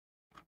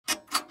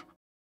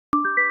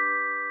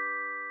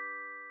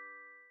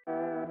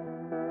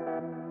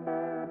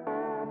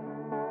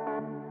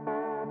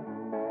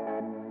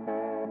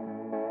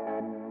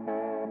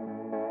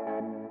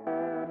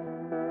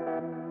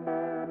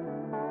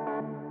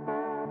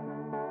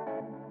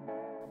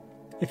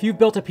If you've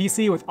built a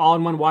PC with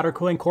all-in-one water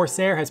cooling,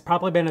 Corsair has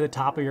probably been at the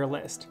top of your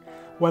list.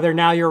 Whether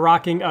now you're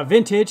rocking a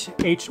vintage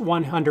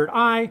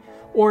H100i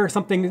or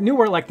something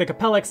newer like the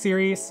Capellix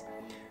series,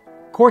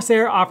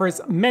 Corsair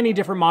offers many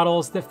different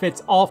models that fits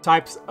all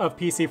types of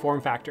PC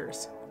form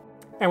factors.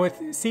 And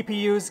with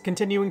CPUs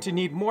continuing to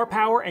need more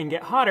power and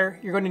get hotter,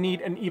 you're going to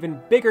need an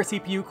even bigger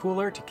CPU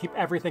cooler to keep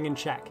everything in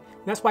check.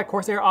 And that's why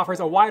Corsair offers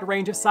a wide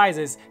range of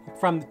sizes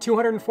from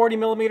 240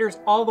 millimeters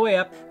all the way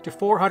up to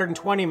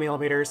 420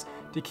 millimeters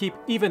to keep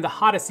even the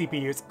hottest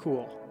CPUs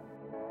cool.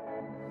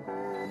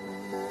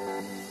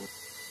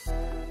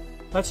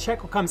 Let's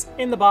check what comes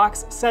in the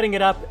box, setting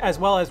it up, as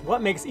well as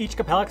what makes each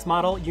Capellix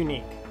model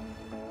unique.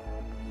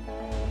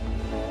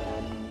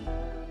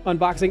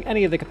 Unboxing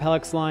any of the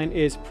Capellix line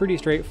is pretty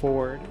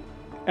straightforward.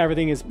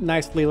 Everything is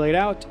nicely laid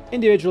out,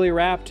 individually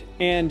wrapped,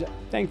 and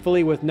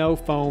thankfully with no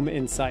foam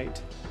in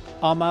sight.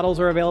 All models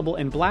are available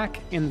in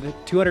black, and the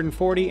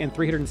 240 and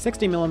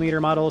 360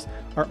 millimeter models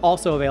are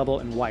also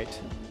available in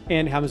white,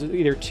 and comes with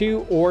either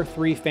 2 or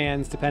 3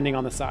 fans depending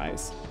on the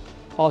size.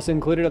 Also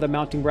included are the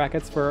mounting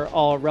brackets for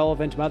all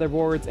relevant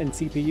motherboards and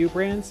CPU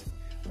brands,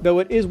 though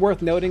it is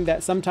worth noting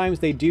that sometimes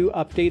they do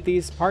update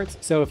these parts,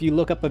 so if you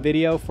look up a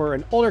video for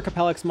an older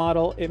Capellix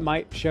model, it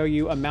might show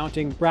you a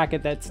mounting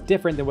bracket that's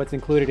different than what's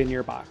included in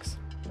your box.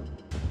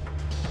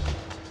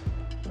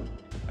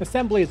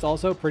 Assembly is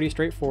also pretty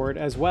straightforward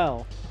as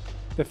well.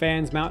 The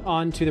fans mount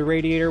onto the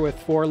radiator with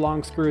 4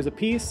 long screws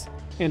apiece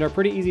and are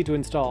pretty easy to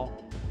install.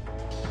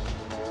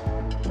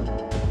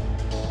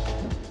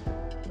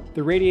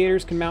 The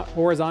radiators can mount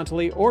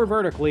horizontally or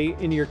vertically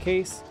in your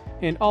case,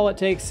 and all it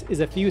takes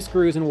is a few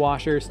screws and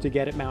washers to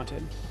get it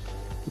mounted.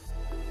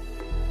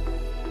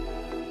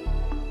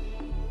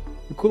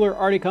 The cooler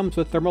already comes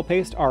with thermal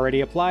paste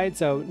already applied,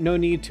 so no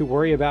need to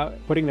worry about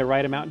putting the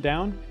right amount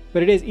down,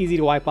 but it is easy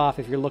to wipe off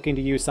if you're looking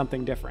to use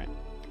something different.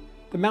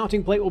 The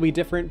mounting plate will be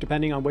different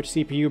depending on which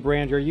CPU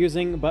brand you're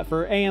using, but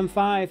for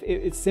AM5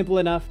 it's simple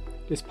enough.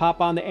 Just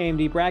pop on the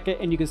AMD bracket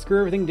and you can screw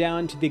everything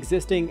down to the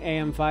existing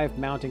AM5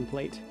 mounting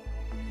plate.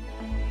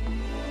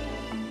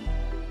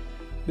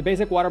 The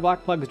basic water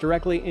block plugs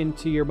directly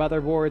into your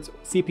motherboard's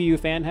CPU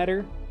fan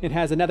header. It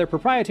has another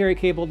proprietary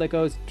cable that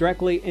goes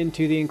directly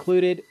into the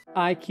included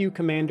ICUE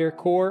Commander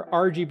core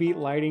RGB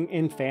lighting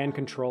and fan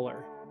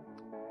controller.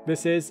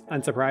 This is,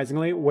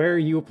 unsurprisingly, where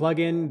you plug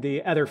in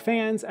the other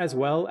fans as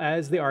well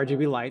as the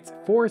RGB lights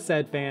for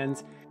said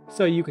fans,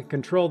 so you can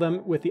control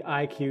them with the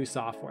ICUE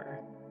software.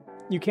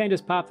 You can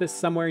just pop this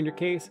somewhere in your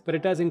case, but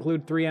it does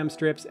include 3M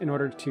strips in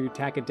order to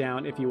tack it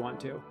down if you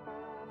want to.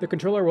 The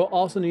controller will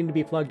also need to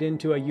be plugged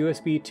into a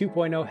USB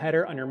 2.0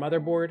 header on your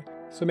motherboard,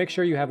 so make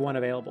sure you have one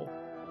available.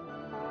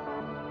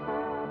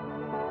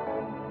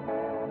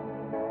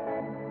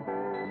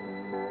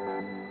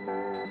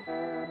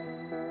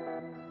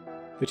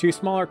 The 2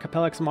 smaller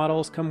Capellix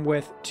models come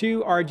with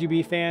 2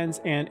 RGB fans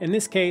and, in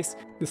this case,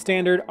 the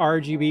standard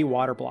RGB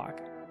water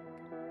block.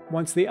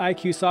 Once the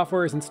ICUE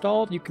software is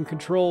installed, you can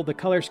control the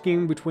color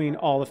scheme between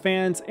all the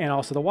fans and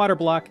also the water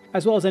block,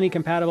 as well as any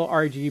compatible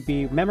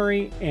RGB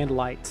memory and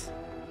lights.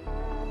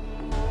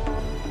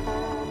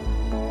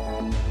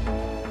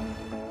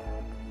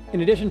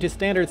 In addition to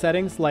standard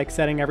settings, like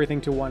setting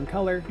everything to one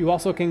color, you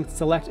also can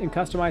select and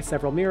customize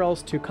several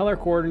murals to color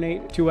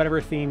coordinate to whatever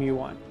theme you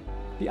want.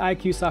 The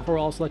ICUE software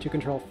will also let you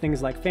control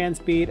things like fan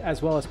speed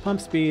as well as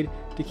pump speed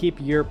to keep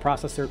your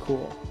processor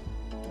cool.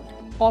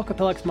 All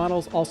Capellix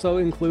models also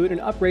include an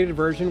upgraded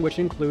version which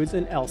includes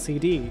an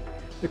LCD.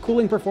 The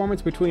cooling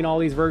performance between all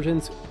these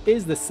versions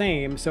is the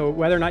same, so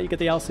whether or not you get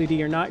the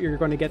LCD or not, you're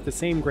going to get the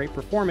same great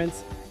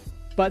performance,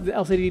 but the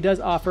LCD does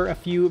offer a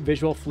few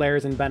visual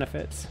flares and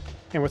benefits.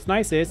 And what's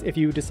nice is, if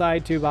you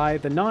decide to buy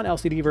the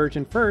non-LCD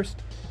version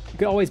first, you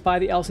can always buy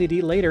the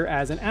LCD later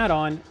as an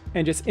add-on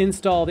and just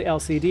install the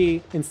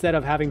LCD instead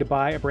of having to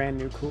buy a brand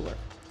new cooler.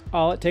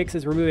 All it takes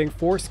is removing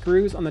 4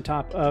 screws on the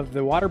top of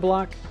the water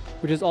block,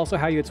 which is also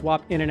how you'd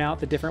swap in and out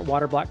the different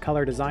water block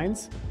color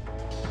designs.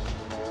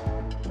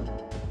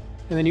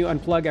 And then you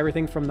unplug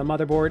everything from the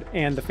motherboard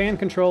and the fan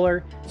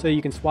controller so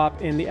you can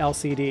swap in the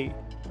LCD.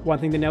 One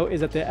thing to note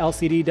is that the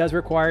LCD does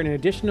require an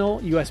additional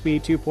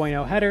USB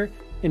 2.0 header,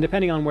 and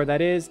depending on where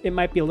that is, it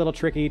might be a little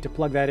tricky to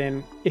plug that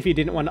in if you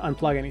didn't want to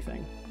unplug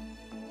anything.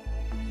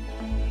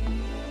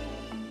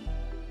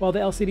 While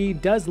the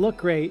LCD does look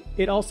great,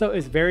 it also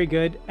is very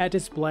good at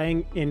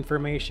displaying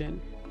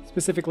information,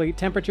 specifically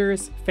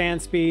temperatures,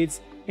 fan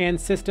speeds, and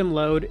system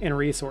load and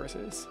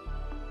resources.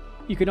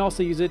 You can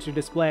also use it to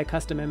display a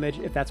custom image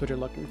if that's what you're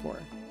looking for.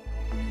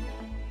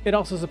 It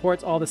also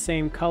supports all the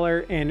same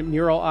color and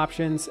mural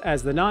options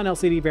as the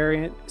non-LCD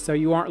variant, so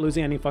you aren't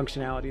losing any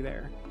functionality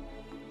there.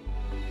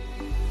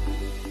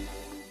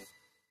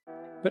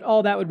 But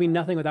all that would be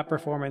nothing without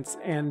performance,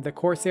 and the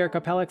Corsair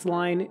Capellix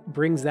line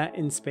brings that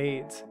in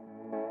spades.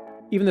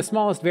 Even the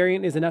smallest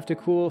variant is enough to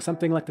cool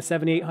something like the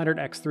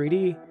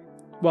 7800X3D,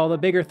 while the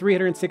bigger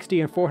 360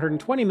 and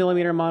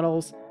 420mm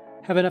models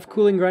have enough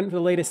cooling grunt for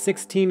the latest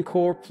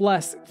 16-core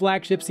plus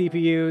flagship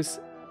CPUs,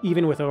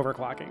 even with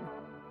overclocking.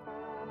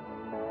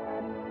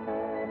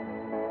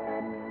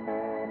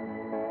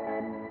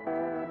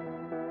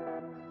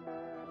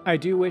 I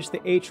do wish the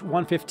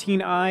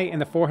H115i and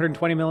the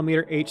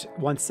 420mm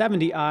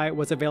H170i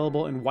was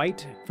available in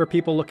white for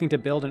people looking to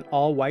build an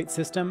all-white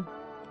system.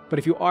 But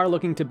if you are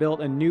looking to build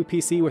a new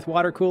PC with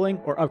water cooling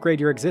or upgrade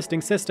your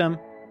existing system,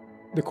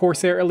 the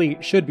Corsair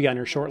Elite should be on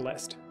your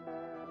shortlist.